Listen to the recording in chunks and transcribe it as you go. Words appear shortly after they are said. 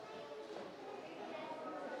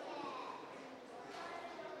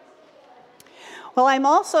Well, I'm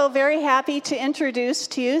also very happy to introduce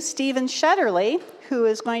to you Stephen Shetterly, who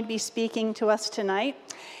is going to be speaking to us tonight.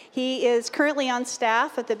 He is currently on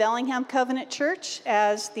staff at the Bellingham Covenant Church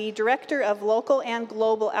as the Director of Local and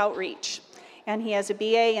Global Outreach. And he has a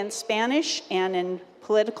BA in Spanish and in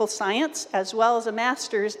Political Science, as well as a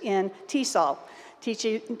Master's in TESOL,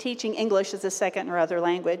 teaching English as a second or other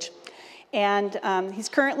language. And he's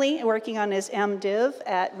currently working on his MDiv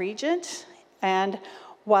at Regent, and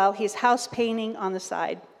while he's house painting on the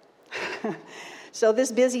side. So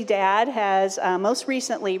this busy dad has most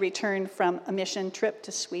recently returned from a mission trip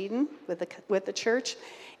to Sweden with the church,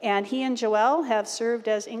 and he and Joelle have served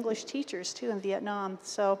as English teachers too in Vietnam.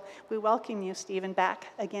 So we welcome you, Stephen, back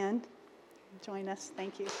again. Join us.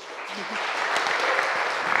 Thank you.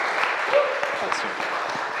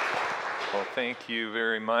 Well, thank you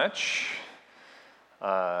very much.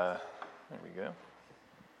 There we go.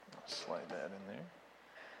 I'll slide that in there.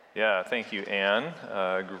 Yeah, thank you, Anne,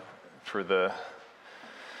 for the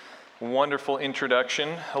wonderful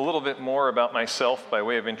introduction. A little bit more about myself by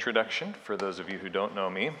way of introduction, for those of you who don't know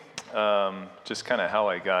me. Just kind of how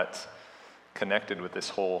I got connected with this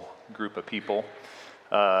whole group of people.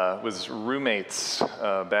 Was roommates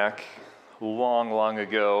back long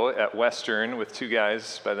ago at Western with two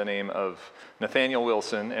guys by the name of Nathaniel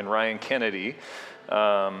Wilson and Ryan Kennedy.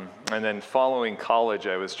 And then following college,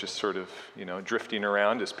 I was just sort of, drifting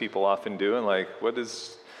around as people often do, and like, what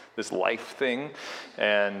is this life thing?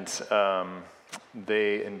 And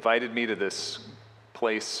they invited me to this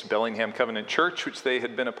place, Bellingham Covenant Church, which they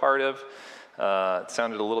had been a part of. It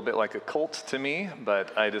sounded a little bit like a cult to me,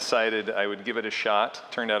 but I decided I would give it a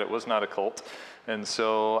shot. Turned out it was not a cult. And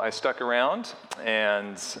so I stuck around,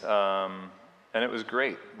 and it was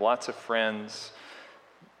great. Lots of friends.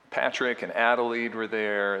 Patrick and Adelaide were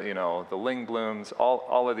there, the Lingblooms,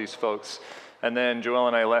 all of these folks. And then Joelle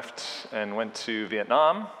and I left and went to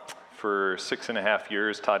Vietnam for 6.5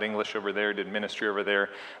 years, taught English over there, did ministry over there.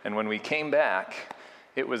 And when we came back,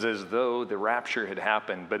 it was as though the rapture had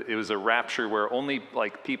happened, but it was a rapture where only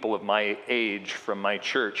people of my age from my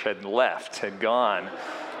church had gone.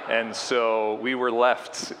 And so we were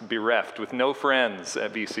left bereft with no friends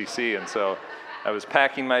at BCC. And so I was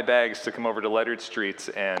packing my bags to come over to Leonard Streets,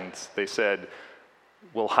 and they said,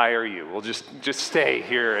 "We'll hire you. We'll just stay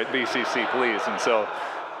here at BCC, please." And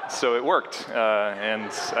so it worked,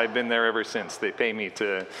 and I've been there ever since. They pay me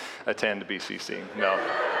to attend BCC. No,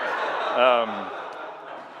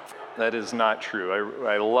 that is not true.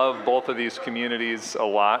 I love both of these communities a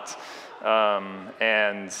lot.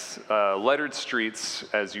 And Leonard Streets,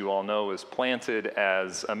 as you all know, was planted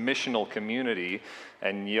as a missional community,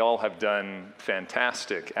 and y'all have done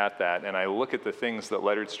fantastic at that. And I look at the things that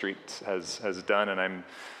Leonard Street has done, and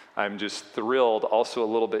I'm just thrilled, also a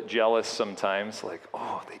little bit jealous sometimes, like,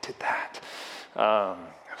 oh, they did that.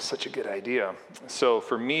 Such a good idea. So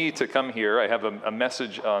for me to come here, I have a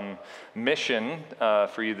message on mission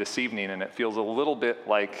for you this evening, and it feels a little bit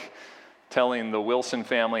like telling the Wilson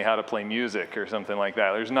family how to play music or something like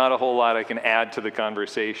that. There's not a whole lot I can add to the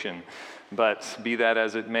conversation, but be that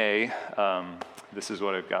as it may, this is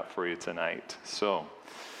what I've got for you tonight. So,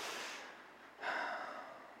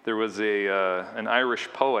 there was an Irish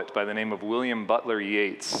poet by the name of William Butler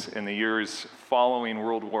Yeats in the years following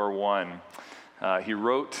World War I. He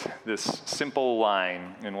wrote this simple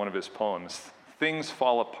line in one of his poems: "Things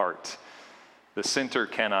fall apart, the center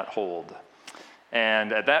cannot hold."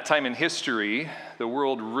 And at that time in history, the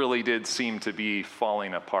world really did seem to be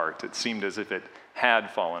falling apart. It seemed as if it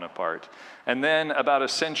had fallen apart. And then about a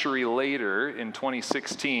century later, in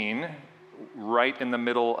 2016, right in the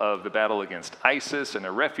middle of the battle against ISIS and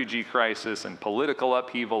a refugee crisis and political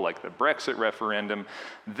upheaval like the Brexit referendum,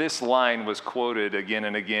 this line was quoted again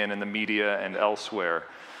and again in the media and elsewhere.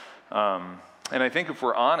 And I think if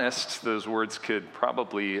we're honest, those words could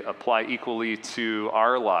probably apply equally to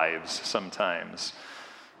our lives sometimes.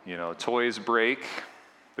 Toys break,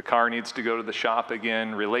 the car needs to go to the shop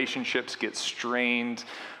again, relationships get strained,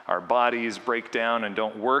 our bodies break down and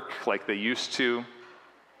don't work like they used to.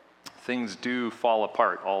 Things do fall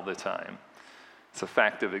apart all the time. It's a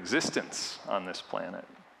fact of existence on this planet.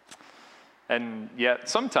 And yet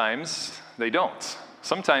sometimes they don't.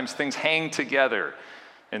 Sometimes things hang together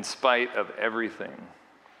in spite of everything.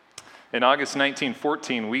 In August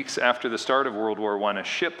 1914, weeks after the start of World War I, a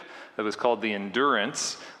ship that was called the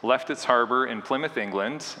Endurance left its harbor in Plymouth,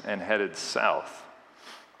 England, and headed south.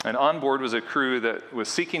 And on board was a crew that was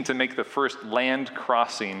seeking to make the first land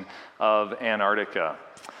crossing of Antarctica.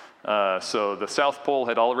 So the South Pole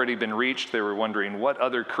had already been reached. They were wondering, what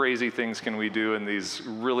other crazy things can we do in these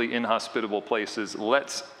really inhospitable places?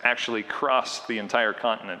 Let's actually cross the entire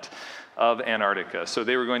continent of Antarctica. So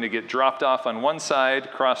they were going to get dropped off on one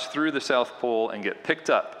side, cross through the South Pole, and get picked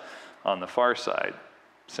up on the far side.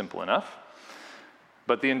 Simple enough.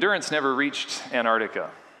 But the Endurance never reached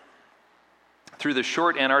Antarctica. Through the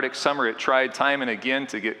short Antarctic summer, it tried time and again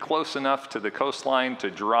to get close enough to the coastline to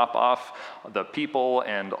drop off the people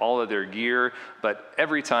and all of their gear, but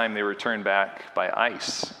every time they were turned back by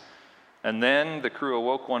ice. And then the crew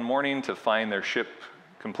awoke one morning to find their ship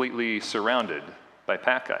completely surrounded by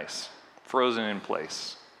pack ice, frozen in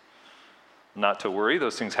place. Not to worry,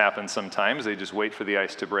 those things happen sometimes. They just wait for the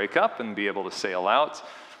ice to break up and be able to sail out.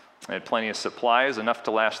 They had plenty of supplies, enough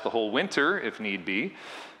to last the whole winter if need be,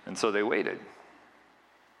 and so they waited.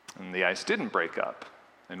 And the ice didn't break up,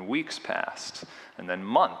 and weeks passed, and then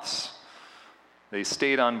months. They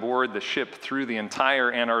stayed on board the ship through the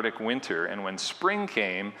entire Antarctic winter, and when spring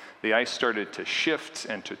came, the ice started to shift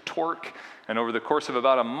and to torque, and over the course of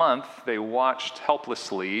about a month, they watched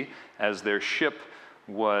helplessly as their ship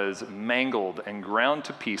was mangled and ground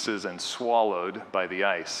to pieces and swallowed by the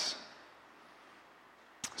ice.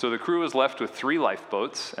 So the crew was left with 3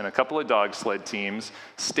 lifeboats and a couple of dog sled teams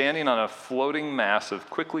standing on a floating mass of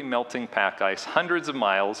quickly melting pack ice hundreds of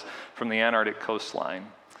miles from the Antarctic coastline.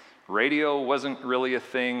 Radio wasn't really a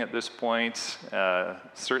thing at this point,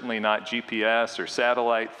 certainly not GPS or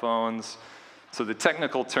satellite phones. So the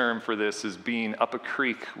technical term for this is being up a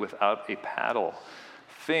creek without a paddle.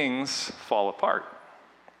 Things fall apart.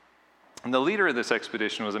 And the leader of this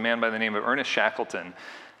expedition was a man by the name of Ernest Shackleton.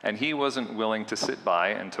 And he wasn't willing to sit by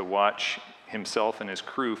and to watch himself and his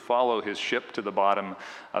crew follow his ship to the bottom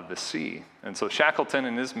of the sea. And so Shackleton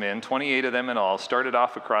and his men, 28 of them in all, started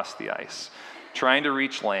off across the ice, trying to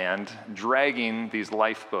reach land, dragging these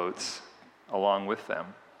lifeboats along with them.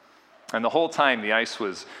 And the whole time the ice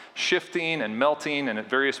was shifting and melting, and at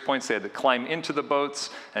various points they had to climb into the boats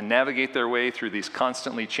and navigate their way through these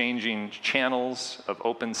constantly changing channels of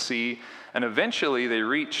open sea. And eventually they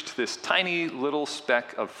reached this tiny little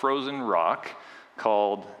speck of frozen rock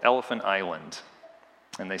called Elephant Island,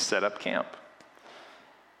 and they set up camp.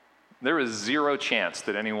 There was zero chance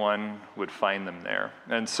that anyone would find them there.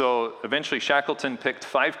 And so eventually Shackleton picked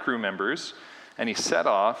 5 crew members, and he set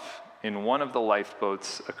off in one of the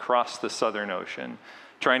lifeboats across the Southern Ocean,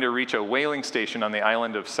 trying to reach a whaling station on the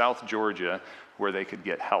island of South Georgia where they could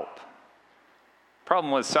get help.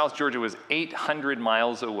 Problem was, South Georgia was 800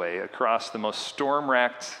 miles away across the most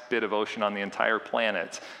storm-racked bit of ocean on the entire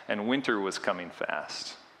planet, and winter was coming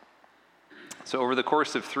fast. So over the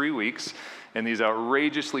course of 3 weeks, in these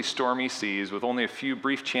outrageously stormy seas, with only a few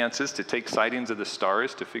brief chances to take sightings of the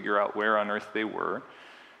stars to figure out where on Earth they were,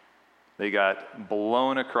 they got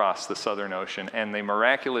blown across the Southern Ocean, and they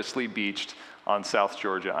miraculously beached on South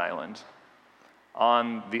Georgia Island,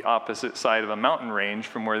 on the opposite side of a mountain range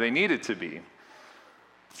from where they needed to be.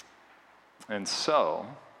 And so,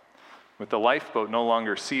 with the lifeboat no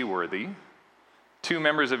longer seaworthy, 2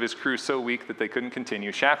 members of his crew so weak that they couldn't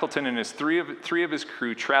continue, Shackleton and his three of his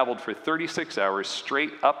crew traveled for 36 hours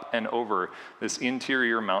straight up and over this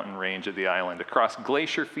interior mountain range of the island, across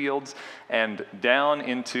glacier fields and down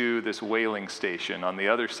into this whaling station on the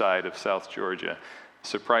other side of South Georgia,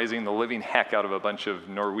 surprising the living heck out of a bunch of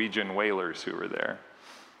Norwegian whalers who were there.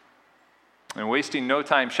 And wasting no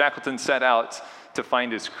time, Shackleton set out to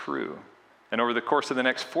find his crew. And over the course of the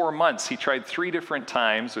next 4 months, he tried 3 different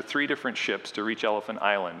times with 3 different ships to reach Elephant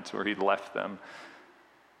Island, where he'd left them.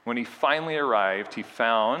 When he finally arrived, he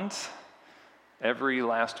found every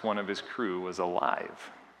last one of his crew was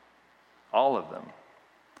alive. All of them.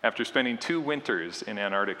 After spending 2 winters in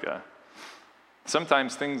Antarctica.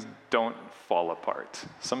 Sometimes things don't fall apart.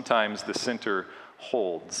 Sometimes the center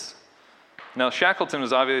holds. Now, Shackleton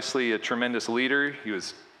was obviously a tremendous leader. He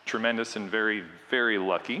was tremendous and very, very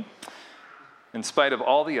lucky. In spite of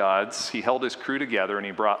all the odds, he held his crew together and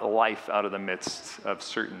he brought life out of the midst of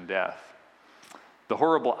certain death. The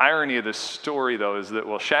horrible irony of this story, though, is that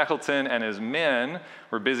while Shackleton and his men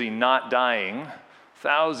were busy not dying,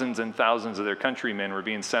 thousands and thousands of their countrymen were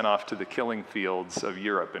being sent off to the killing fields of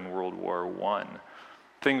Europe in World War I.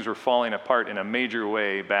 Things were falling apart in a major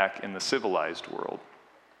way back in the civilized world.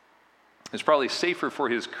 It's probably safer for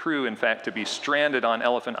his crew, in fact, to be stranded on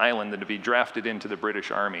Elephant Island than to be drafted into the British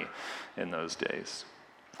Army in those days.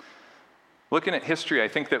 Looking at history, I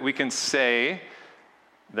think that we can say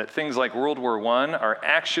that things like World War I are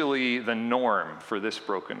actually the norm for this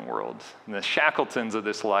broken world. And the Shackletons of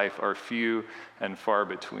this life are few and far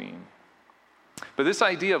between. But this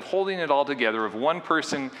idea of holding it all together, of one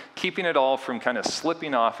person keeping it all from kind of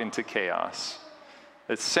slipping off into chaos,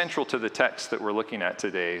 it's central to the text that we're looking at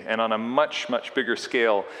today, and on a much, much bigger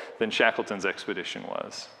scale than Shackleton's expedition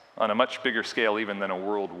was, on a much bigger scale even than a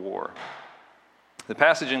world war. The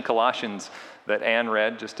passage in Colossians that Anne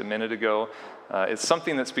read just a minute ago, it's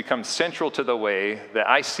something that's become central to the way that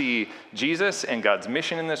I see Jesus and God's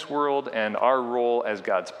mission in this world and our role as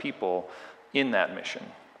God's people in that mission.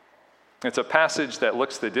 It's a passage that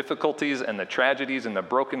looks the difficulties and the tragedies and the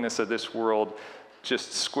brokenness of this world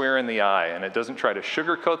just square in the eye, and it doesn't try to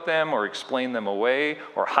sugarcoat them or explain them away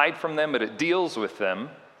or hide from them, but it deals with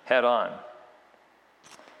them head on.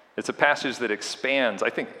 It's a passage that expands,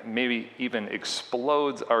 I think maybe even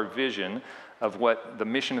explodes our vision of what the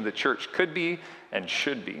mission of the church could be and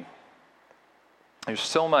should be. There's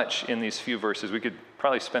so much in these few verses. We could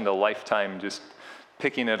probably spend a lifetime just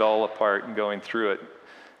picking it all apart and going through it.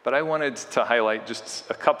 But I wanted to highlight just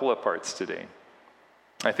a couple of parts today.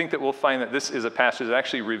 I think that we'll find that this is a passage that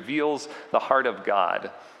actually reveals the heart of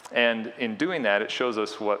God. And in doing that, it shows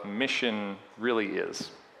us what mission really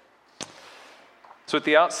is. So at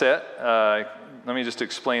the outset, let me just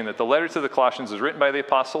explain that the letter to the Colossians was written by the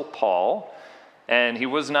Apostle Paul. And he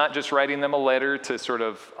was not just writing them a letter to sort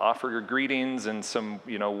of offer greetings and some,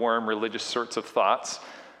 warm religious sorts of thoughts.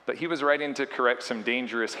 But he was writing to correct some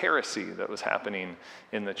dangerous heresy that was happening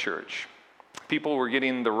in the church. People were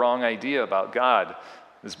getting the wrong idea about God.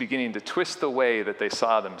 It was beginning to twist the way that they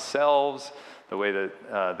saw themselves, the way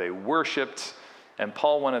that they worshiped. And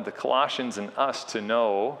Paul wanted the Colossians and us to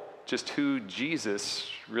know just who Jesus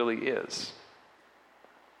really is.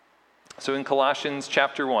 So in Colossians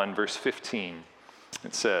chapter 1, verse 15,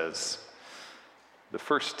 it says, the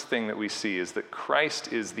first thing that we see is that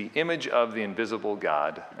Christ is the image of the invisible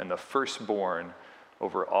God and the firstborn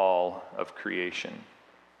over all of creation.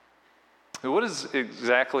 Now, what does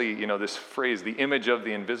exactly, this phrase, the image of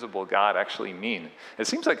the invisible God, actually mean? It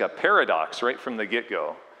seems like a paradox right from the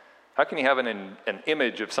get-go. How can you have an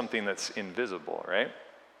image of something that's invisible, right?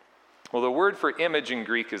 Well, the word for image in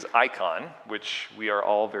Greek is icon, which we are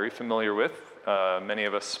all very familiar with. Many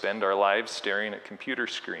of us spend our lives staring at computer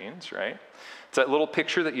screens, right? It's that little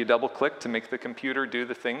picture that you double-click to make the computer do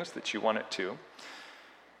the things that you want it to.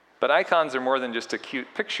 But icons are more than just a cute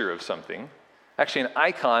picture of something. Actually, an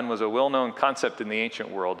icon was a well-known concept in the ancient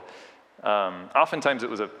world. Oftentimes, it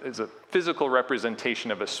was a physical representation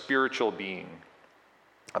of a spiritual being,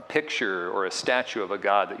 a picture or a statue of a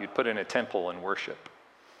god that you'd put in a temple and worship.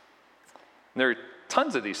 And there are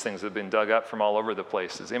tons of these things that have been dug up from all over the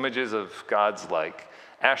places. Images of gods like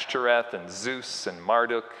Ashtoreth and Zeus and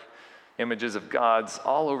Marduk, images of gods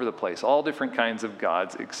all over the place, all different kinds of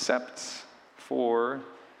gods, except for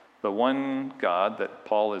the one God that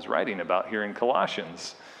Paul is writing about here in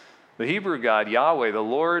Colossians. The Hebrew God, Yahweh, the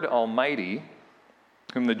Lord Almighty,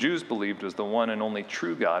 whom the Jews believed was the one and only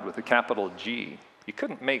true God with a capital G. You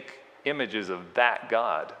couldn't make images of that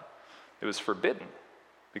God. It was forbidden,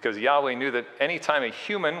 because Yahweh knew that anytime a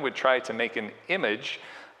human would try to make an image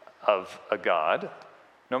of a God,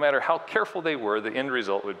 no matter how careful they were, the end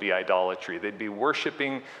result would be idolatry. They'd be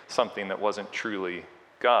worshiping something that wasn't truly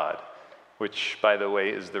God, which, by the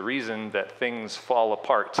way, is the reason that things fall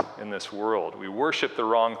apart in this world. We worship the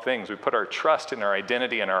wrong things. We put our trust and our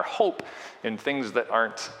identity and our hope in things that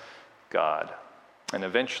aren't God. And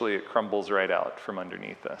eventually it crumbles right out from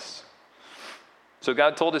underneath us. So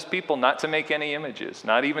God told his people not to make any images,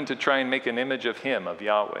 not even to try and make an image of him, of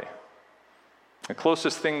Yahweh. The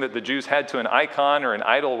closest thing that the Jews had to an icon or an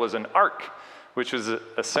idol was an ark, which was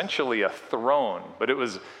essentially a throne, but it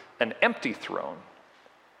was an empty throne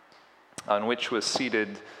on which was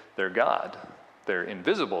seated their God, their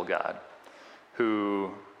invisible God,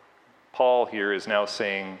 who Paul here is now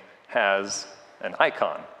saying has an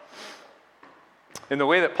icon. In the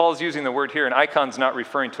way that Paul's using the word here, an icon's not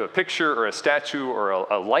referring to a picture or a statue or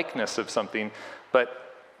a likeness of something, but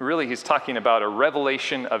really he's talking about a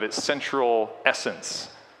revelation of its central essence,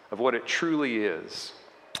 of what it truly is,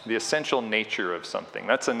 the essential nature of something.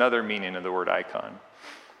 That's another meaning of the word icon.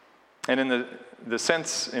 And in this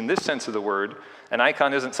sense of the word, an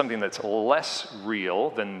icon isn't something that's less real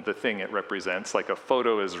than the thing it represents, like a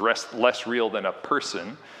photo is less real than a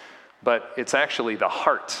person, but it's actually the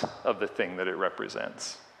heart of the thing that it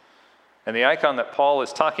represents. And the icon that Paul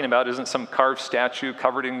is talking about isn't some carved statue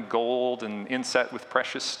covered in gold and inset with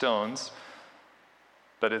precious stones,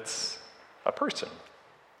 but it's a person.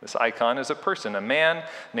 This icon is a person, a man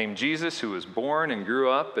named Jesus who was born and grew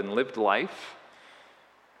up and lived life.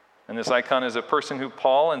 And this icon is a person who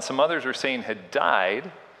Paul and some others are saying had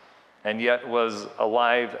died and yet was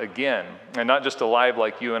alive again. And not just alive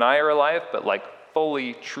like you and I are alive, but like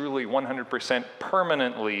fully, truly, 100%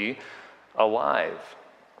 permanently alive.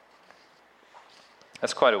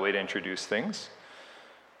 That's quite a way to introduce things.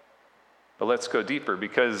 But let's go deeper,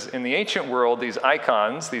 because in the ancient world, these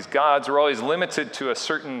icons, these gods, were always limited to a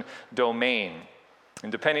certain domain.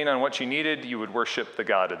 And depending on what you needed, you would worship the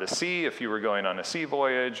god of the sea if you were going on a sea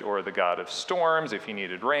voyage, or the god of storms if you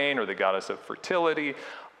needed rain, or the goddess of fertility,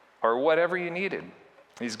 or whatever you needed.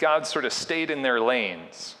 These gods sort of stayed in their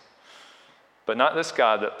lanes, but not this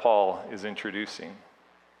God that Paul is introducing.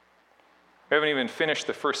 We haven't even finished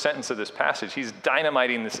the first sentence of this passage. He's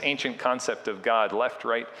dynamiting this ancient concept of God, left,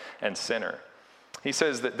 right, and center. He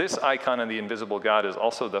says that this icon of the invisible God is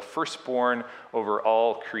also the firstborn over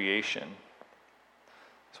all creation.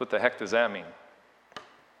 So what the heck does that mean?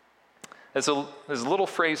 This little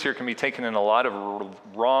phrase here can be taken in a lot of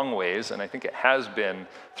wrong ways, and I think it has been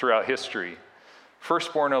throughout history.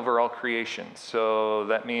 Firstborn over all creation. So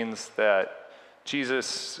that means that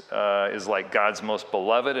Jesus is like God's most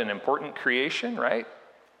beloved and important creation, right?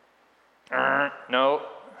 No.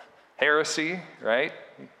 Heresy, right?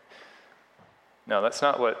 No, that's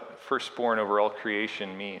not what firstborn over all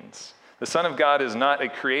creation means. The Son of God is not a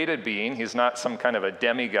created being. He's not some kind of a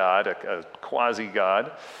demigod, a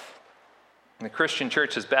quasi-God. And the Christian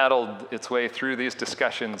church has battled its way through these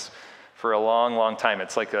discussions for a long, long time.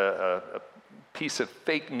 It's like a piece of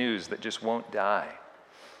fake news that just won't die.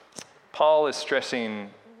 Paul is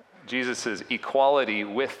stressing Jesus' equality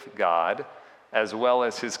with God as well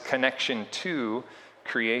as his connection to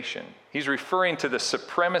creation. He's referring to the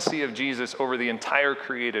supremacy of Jesus over the entire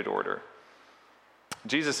created order.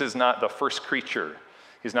 Jesus is not the first creature.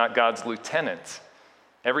 He's not God's lieutenant.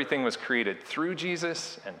 Everything was created through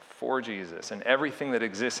Jesus and for Jesus, and everything that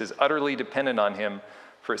exists is utterly dependent on him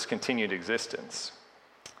for its continued existence.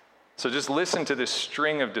 So just listen to this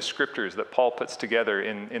string of descriptors that Paul puts together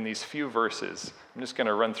in these few verses. I'm just going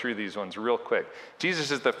to run through these ones real quick. Jesus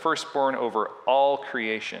is the firstborn over all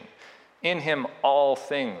creation. In him, all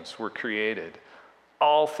things were created.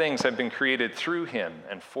 All things have been created through him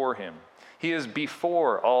and for him. He is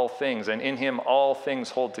before all things, and in him all things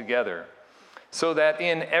hold together, so that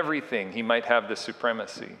in everything he might have the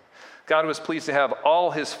supremacy. God was pleased to have all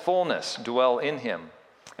his fullness dwell in him,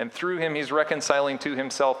 and through him he's reconciling to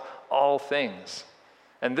himself all things.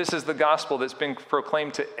 And this is the gospel that's been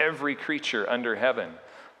proclaimed to every creature under heaven.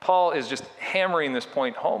 Paul is just hammering this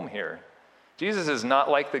point home here. Jesus is not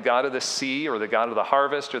like the God of the sea or the God of the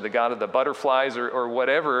harvest or the God of the butterflies or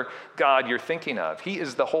whatever God you're thinking of. He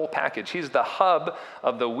is the whole package. He's the hub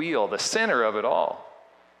of the wheel, the center of it all.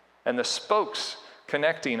 And the spokes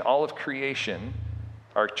connecting all of creation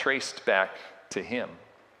are traced back to him.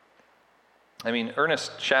 I mean,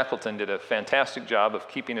 Ernest Shackleton did a fantastic job of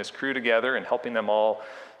keeping his crew together and helping them all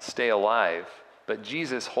stay alive. But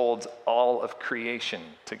Jesus holds all of creation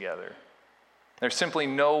together. There's simply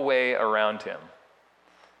no way around him.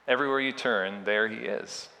 Everywhere you turn, there he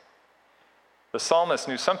is. The psalmist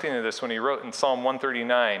knew something of this when he wrote in Psalm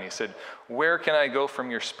 139. He said, "Where can I go from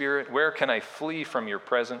your spirit? Where can I flee from your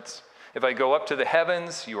presence? If I go up to the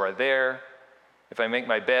heavens, you are there. If I make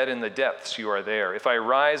my bed in the depths, you are there. If I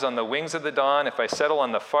rise on the wings of the dawn, if I settle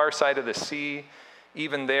on the far side of the sea,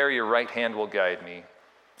 even there your right hand will guide me.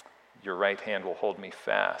 Your right hand will hold me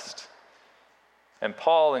fast." And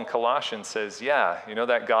Paul in Colossians says, yeah, you know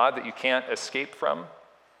that God that you can't escape from?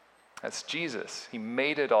 That's Jesus. He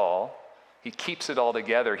made it all. He keeps it all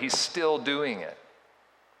together. He's still doing it.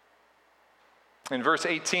 In verse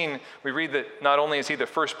 18, we read that not only is he the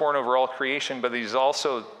firstborn over all creation, but he's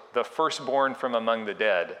also the firstborn from among the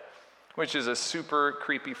dead, which is a super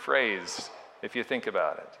creepy phrase if you think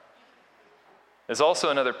about it. There's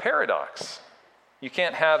also another paradox. You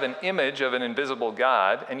can't have an image of an invisible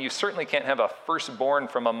God, and you certainly can't have a firstborn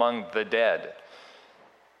from among the dead.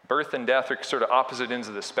 Birth and death are sort of opposite ends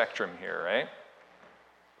of the spectrum here, right?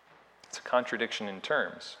 It's a contradiction in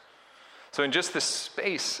terms. So in just the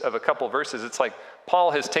space of a couple verses, it's like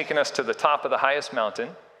Paul has taken us to the top of the highest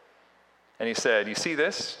mountain, and he said, you see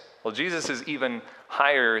this? Well, Jesus is even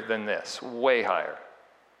higher than this, way higher.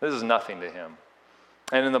 This is nothing to him.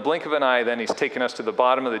 And in the blink of an eye, then he's taken us to the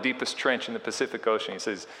bottom of the deepest trench in the Pacific Ocean. He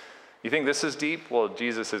says, you think this is deep? Well,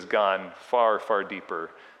 Jesus has gone far, far deeper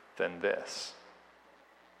than this.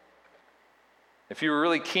 If you were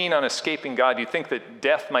really keen on escaping God, you'd think that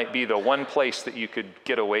death might be the one place that you could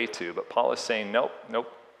get away to. But Paul is saying, nope.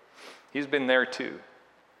 He's been there too.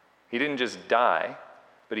 He didn't just die,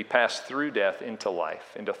 but he passed through death into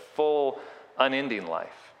life, into full, unending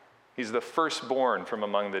life. He's the firstborn from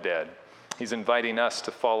among the dead. He's inviting us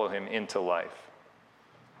to follow him into life.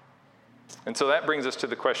 And so that brings us to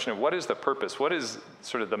the question of what is the purpose? What is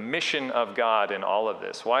sort of the mission of God in all of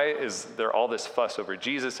this? Why is there all this fuss over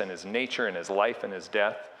Jesus and his nature and his life and his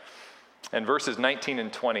death? And verses 19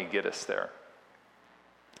 and 20 get us there.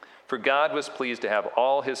 For God was pleased to have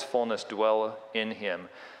all his fullness dwell in him,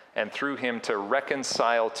 and through him to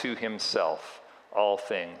reconcile to himself all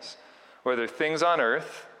things, whether things on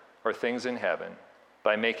earth or things in heaven,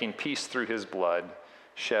 by making peace through his blood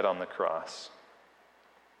shed on the cross.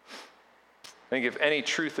 I think if any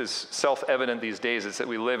truth is self-evident these days, it's that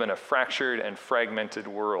we live in a fractured and fragmented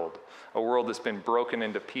world, a world that's been broken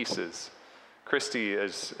into pieces. Christy,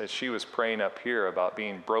 as she was praying up here about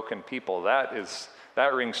being broken people, that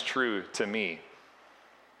rings true to me.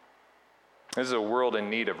 This is a world in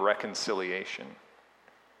need of reconciliation.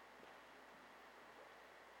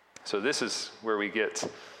 So this is where we get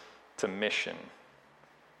to mission.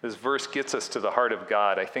 This verse gets us to the heart of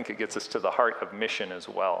God. I think it gets us to the heart of mission as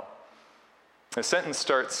well. The sentence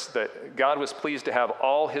starts that God was pleased to have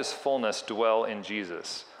all his fullness dwell in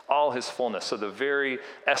Jesus. All his fullness, so the very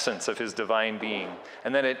essence of his divine being.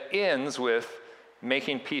 And then it ends with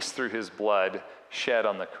making peace through his blood shed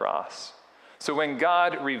on the cross. So when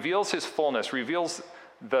God reveals his fullness, reveals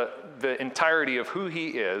the entirety of who he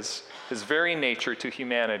is, his very nature to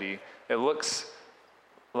humanity, it looks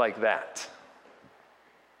like that.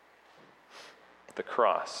 The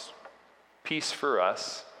cross. Peace for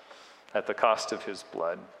us at the cost of his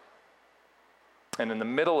blood. And in the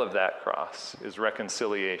middle of that cross is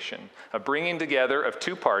reconciliation, a bringing together of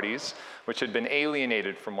two parties which had been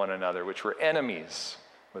alienated from one another, which were enemies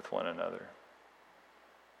with one another.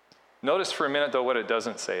 Notice for a minute, though, what it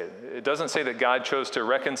doesn't say. It doesn't say that God chose to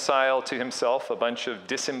reconcile to himself a bunch of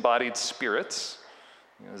disembodied spirits,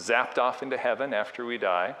 zapped off into heaven after we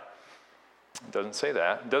die. It doesn't say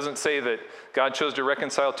that. It doesn't say that God chose to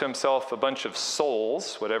reconcile to himself a bunch of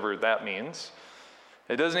souls, whatever that means.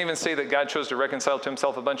 It doesn't even say that God chose to reconcile to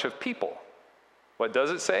himself a bunch of people. What does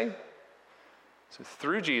it say? So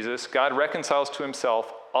through Jesus, God reconciles to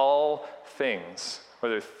himself all things,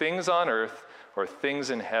 whether things on earth or things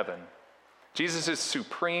in heaven. Jesus is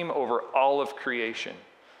supreme over all of creation.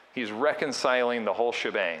 He's reconciling the whole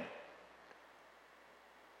shebang.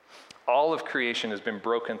 All of creation has been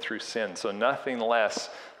broken through sin, so nothing less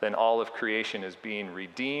than all of creation is being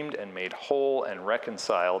redeemed and made whole and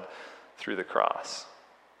reconciled through the cross.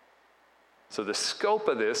 So the scope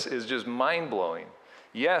of this is just mind-blowing.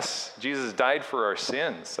 Yes, Jesus died for our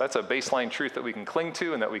sins. That's a baseline truth that we can cling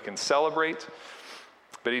to and that we can celebrate.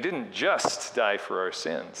 But he didn't just die for our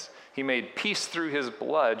sins. He made peace through his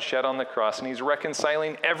blood shed on the cross, and he's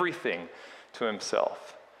reconciling everything to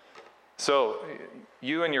himself. So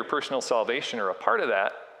you and your personal salvation are a part of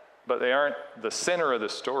that, but they aren't the center of the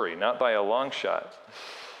story, not by a long shot.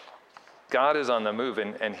 God is on the move,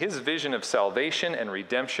 and his vision of salvation and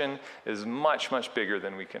redemption is much, much bigger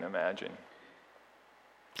than we can imagine.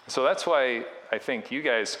 So that's why I think you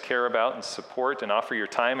guys care about and support and offer your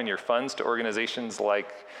time and your funds to organizations like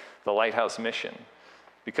the Lighthouse Mission,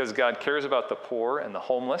 because God cares about the poor and the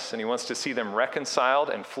homeless, and he wants to see them reconciled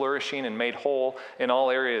and flourishing and made whole in all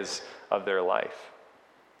areas of their life.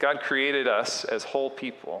 God created us as whole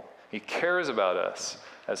people. He cares about us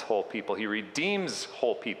as whole people. He redeems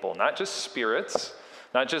whole people, not just spirits,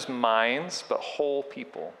 not just minds, but whole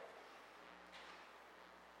people.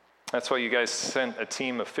 That's why you guys sent a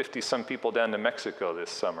team of 50-some people down to Mexico this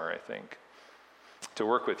summer, I think, to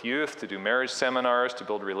work with youth, to do marriage seminars, to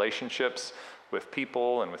build relationships with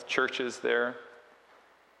people and with churches there.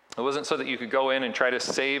 It wasn't so that you could go in and try to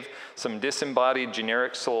save some disembodied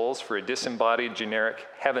generic souls for a disembodied generic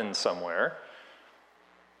heaven somewhere.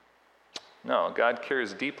 No, God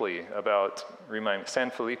cares deeply about, San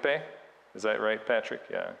Felipe, is that right, Patrick?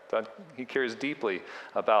 Yeah. He cares deeply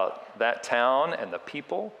about that town and the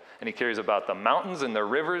people, and he cares about the mountains and the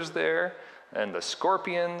rivers there, and the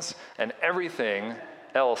scorpions, and everything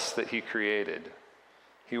else that he created.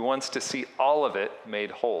 He wants to see all of it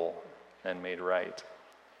made whole and made right.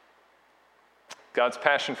 God's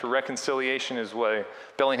passion for reconciliation is why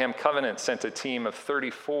Bellingham Covenant sent a team of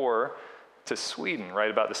 34 to Sweden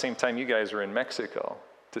right about the same time you guys were in Mexico,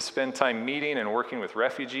 to spend time meeting and working with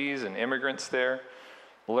refugees and immigrants there,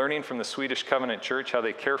 learning from the Swedish Covenant Church how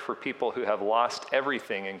they care for people who have lost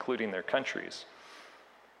everything, including their countries.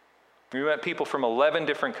 We met people from 11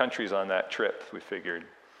 different countries on that trip, we figured.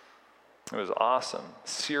 It was awesome.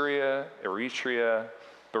 Syria, Eritrea,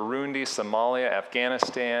 Burundi, Somalia,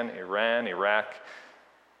 Afghanistan, Iran, Iraq.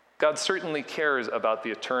 God certainly cares about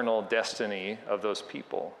the eternal destiny of those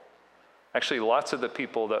people. Actually, lots of the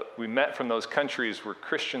people that we met from those countries were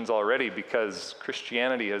Christians already because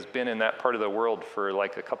Christianity has been in that part of the world for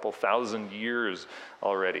like a couple thousand years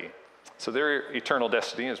already. So their eternal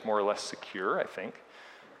destiny is more or less secure, I think,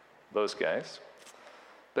 those guys.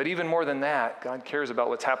 But even more than that, God cares about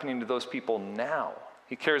what's happening to those people now.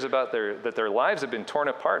 He cares about that their lives have been torn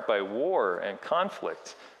apart by war and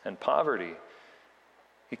conflict and poverty.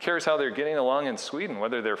 He cares how they're getting along in Sweden,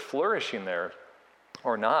 whether they're flourishing there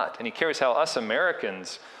or not. And he cares how us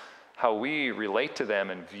Americans, how we relate to them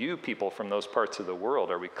and view people from those parts of the world.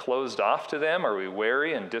 Are we closed off to them? Are we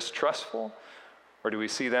wary and distrustful? Or do we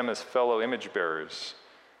see them as fellow image bearers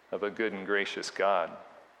of a good and gracious God?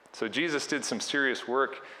 So Jesus did some serious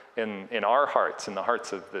work in our hearts, in the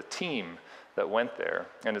hearts of the team that went there.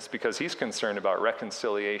 And it's because he's concerned about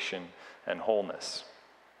reconciliation and wholeness.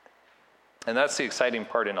 And that's the exciting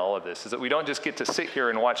part in all of this, is that we don't just get to sit here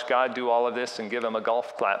and watch God do all of this and give him a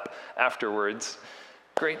golf clap afterwards.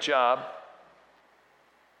 Great job.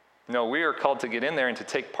 No, we are called to get in there and to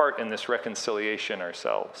take part in this reconciliation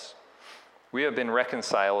ourselves. We have been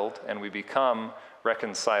reconciled and we become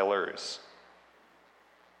reconcilers.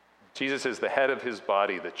 Jesus is the head of his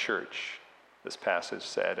body, the church, this passage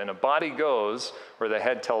said. And a body goes where the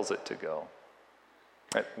head tells it to go.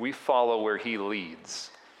 Right? We follow where he leads.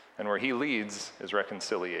 And where he leads is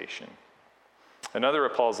reconciliation. Another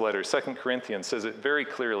of Paul's letters, 2 Corinthians, says it very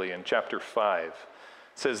clearly in chapter 5. It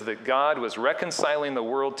says that God was reconciling the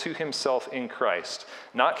world to himself in Christ,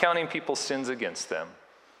 not counting people's sins against them.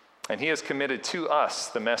 And he has committed to us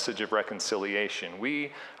the message of reconciliation.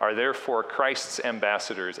 We are therefore Christ's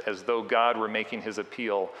ambassadors, as though God were making his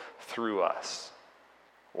appeal through us.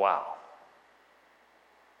 Wow.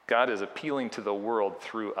 God is appealing to the world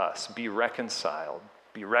through us. Be reconciled.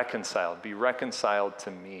 Be reconciled. Be reconciled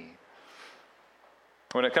to me.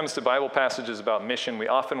 When it comes to Bible passages about mission, we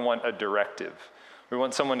often want a directive. We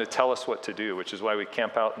want someone to tell us what to do, which is why we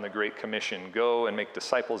camp out in the Great Commission. Go and make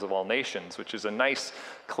disciples of all nations, which is a nice,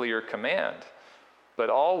 clear command. But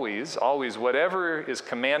always, whatever is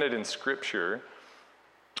commanded in Scripture,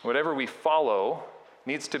 whatever we follow,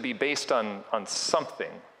 needs to be based on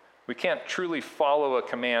something. We can't truly follow a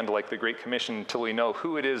command like the Great Commission until we know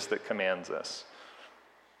who it is that commands us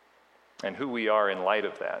and who we are in light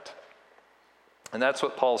of that. And that's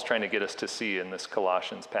what Paul's trying to get us to see in this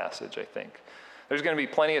Colossians passage, I think. There's going to be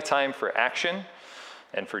plenty of time for action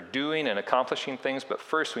and for doing and accomplishing things, but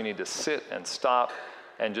first we need to sit and stop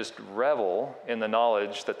and just revel in the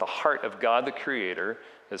knowledge that the heart of God the Creator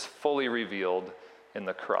is fully revealed in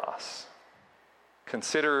the cross.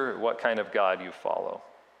 Consider what kind of God you follow.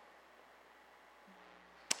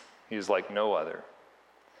 He is like no other.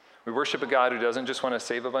 We worship a God who doesn't just want to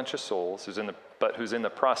save a bunch of souls, but who's in the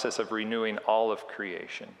process of renewing all of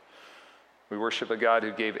creation. We worship a God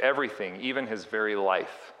who gave everything, even his very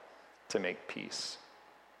life, to make peace.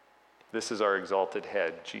 This is our exalted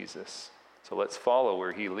head, Jesus. So let's follow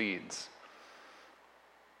where he leads.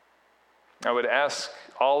 I would ask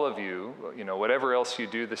all of you, whatever else you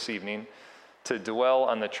do this evening, to dwell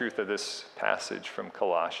on the truth of this passage from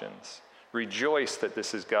Colossians. Rejoice that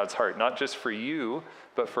this is God's heart, not just for you,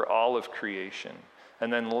 but for all of creation.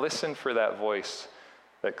 And then listen for that voice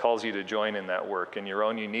that calls you to join in that work in your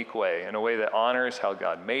own unique way, in a way that honors how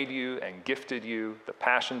God made you and gifted you, the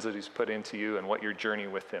passions that he's put into you, and what your journey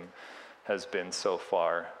with him has been so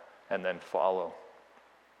far, and then follow.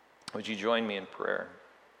 Would you join me in prayer?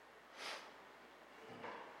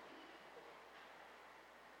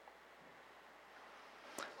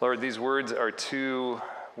 Lord, these words are too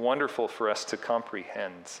wonderful for us to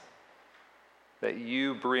comprehend, that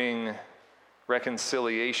you bring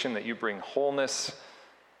reconciliation, that you bring wholeness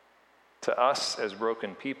to us as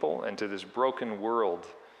broken people and to this broken world.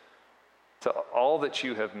 To all that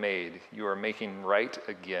you have made, you are making right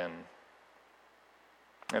again.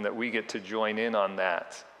 And that we get to join in on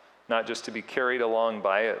that, not just to be carried along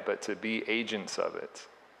by it, but to be agents of it,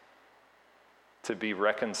 to be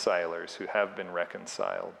reconcilers who have been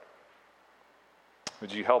reconciled.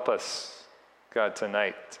 Would you help us, God,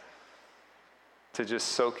 tonight to just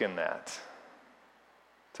soak in that,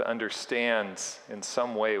 to understand in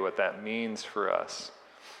some way what that means for us.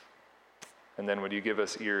 And then would you give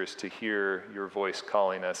us ears to hear your voice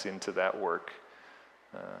calling us into that work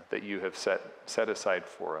that you have set aside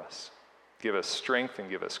for us. Give us strength and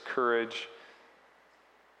give us courage.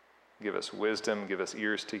 Give us wisdom. Give us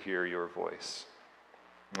ears to hear your voice.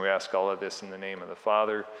 And we ask all of this in the name of the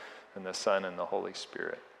Father, and the Son, and the Holy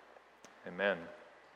Spirit. Amen.